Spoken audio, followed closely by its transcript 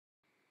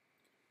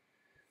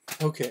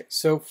Okay,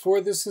 so for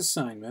this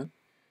assignment,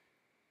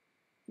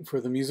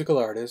 for the musical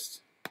artist,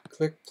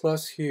 click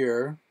plus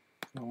here.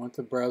 I want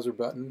the browser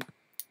button.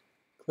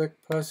 Click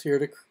plus here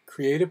to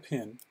create a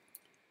pin.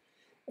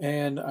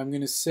 And I'm going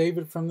to save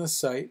it from the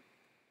site.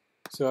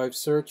 So I've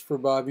searched for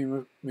Bobby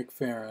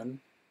McFerrin.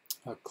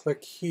 I'll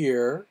click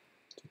here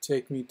to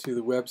take me to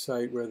the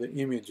website where the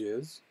image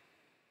is.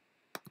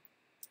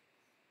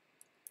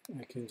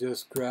 I can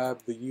just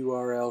grab the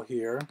URL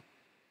here.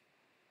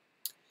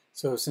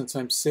 So since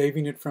I'm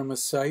saving it from a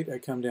site, I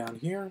come down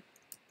here,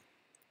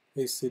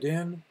 paste it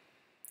in,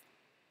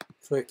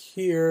 click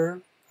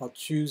here, I'll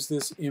choose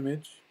this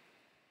image,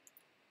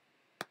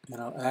 and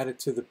I'll add it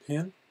to the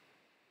pin.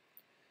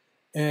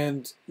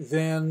 And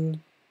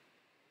then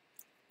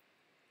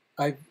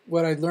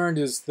what I learned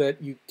is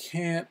that you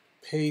can't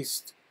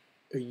paste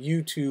a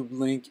YouTube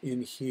link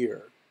in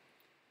here.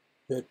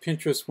 That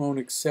Pinterest won't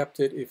accept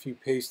it if you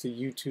paste a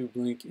YouTube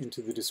link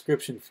into the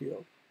description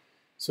field.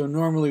 So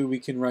normally we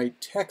can write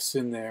text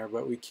in there,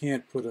 but we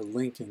can't put a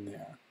link in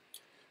there.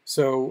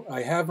 So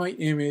I have my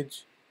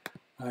image.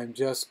 I'm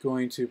just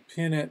going to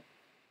pin it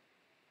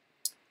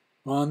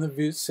on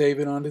the save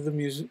it onto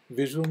the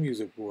visual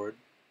music board.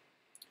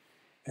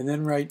 And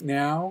then right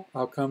now,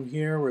 I'll come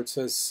here where it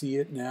says see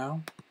it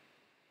now.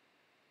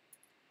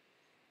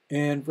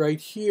 And right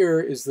here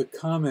is the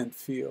comment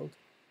field.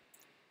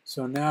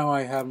 So now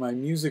I have my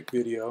music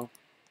video.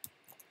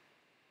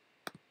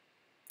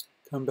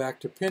 Come back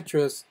to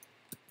Pinterest,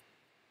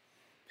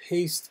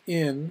 paste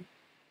in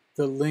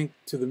the link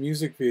to the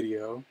music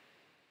video,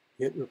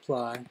 hit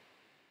reply,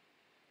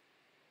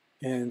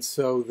 and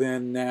so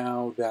then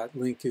now that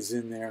link is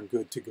in there and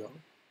good to go.